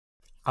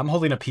I'm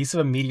holding a piece of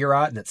a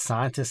meteorite that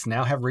scientists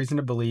now have reason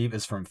to believe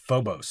is from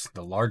Phobos,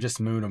 the largest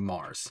moon of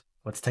Mars.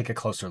 Let's take a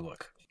closer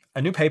look.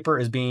 A new paper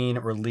is being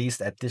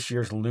released at this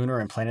year's Lunar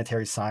and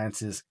Planetary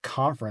Sciences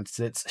Conference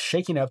that's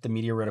shaking up the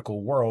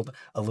meteoritical world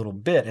a little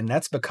bit. And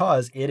that's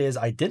because it is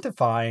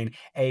identifying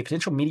a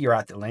potential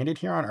meteorite that landed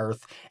here on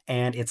Earth,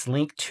 and it's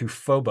linked to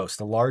Phobos,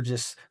 the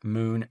largest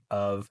moon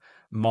of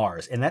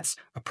Mars. And that's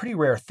a pretty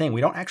rare thing.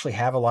 We don't actually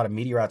have a lot of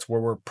meteorites where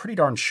we're pretty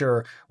darn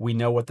sure we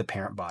know what the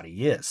parent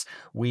body is.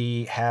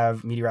 We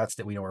have meteorites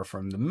that we know are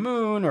from the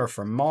moon or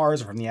from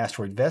Mars or from the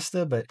asteroid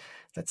Vesta, but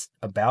that's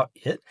about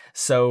it.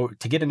 So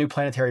to get a new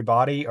planetary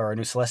body or a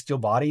new celestial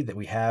body that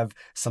we have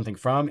something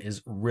from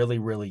is really,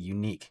 really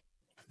unique.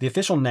 The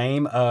official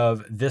name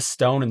of this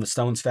stone and the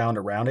stones found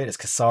around it is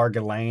Kasar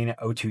Ghilayne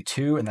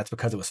 022, and that's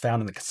because it was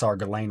found in the Kasar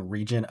Ghilayne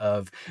region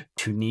of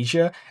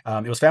Tunisia.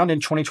 It was found in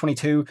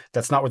 2022.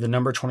 That's not where the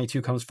number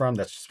 22 comes from.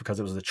 That's just because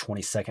it was the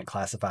 22nd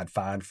classified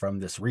find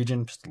from this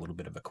region. Just a little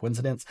bit of a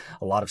coincidence.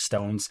 A lot of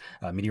stones,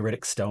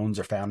 meteoritic stones,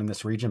 are found in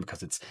this region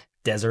because it's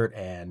desert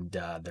and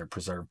they're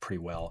preserved pretty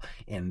well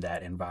in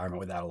that environment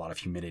without a lot of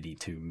humidity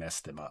to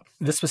mess them up.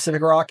 This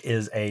specific rock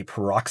is a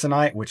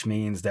pyroxenite, which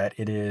means that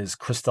it is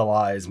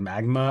crystallized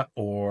magma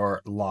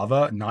or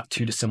lava, not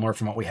too dissimilar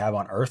from what we have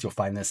on Earth. You'll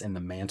find this in the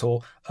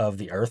mantle of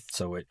the Earth,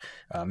 so it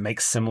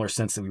makes similar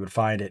sense that we would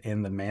find it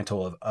in the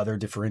mantle of other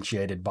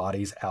differentiated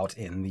bodies out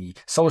in the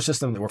solar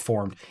system that were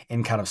formed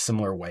in kind of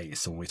similar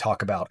ways. So when we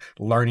talk about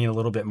learning a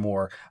little bit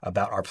more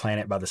about our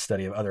planet by the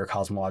study of other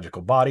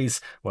cosmological bodies,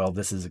 well,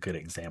 this is a good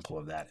example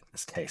of that in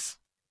this case.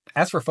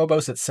 As for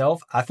Phobos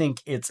itself, I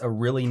think it's a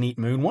really neat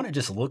moon. One, it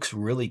just looks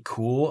really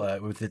cool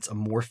with its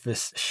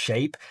amorphous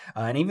shape.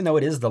 And even though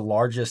it is the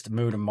largest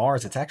moon of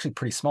Mars, it's actually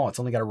pretty small. It's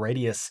only got a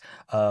radius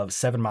of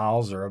 7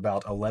 miles or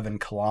about 11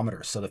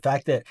 kilometers. So the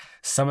fact that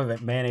some of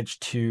it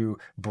managed to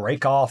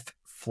break off,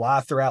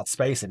 fly throughout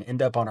space, and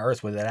end up on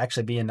Earth with it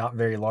actually being not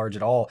very large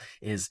at all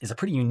is a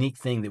pretty unique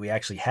thing that we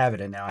actually have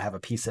it. And now I have a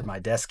piece at my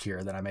desk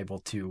here that I'm able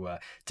to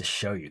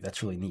show you.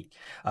 That's really neat.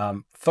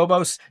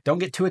 Phobos, don't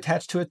get too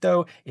attached to it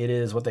though. It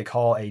is what they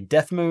call a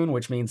death moon,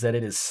 which means that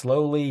it is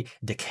slowly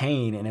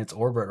decaying in its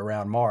orbit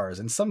around Mars.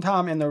 And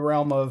sometime in the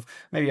realm of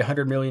maybe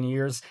 100 million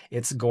years,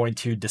 it's going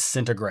to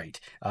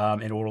disintegrate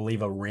and it will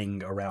leave a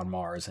ring around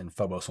Mars, and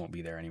Phobos won't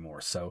be there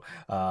anymore. So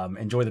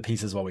enjoy the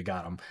pieces while we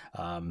got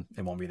them.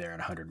 It won't be there in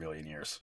 100 million years.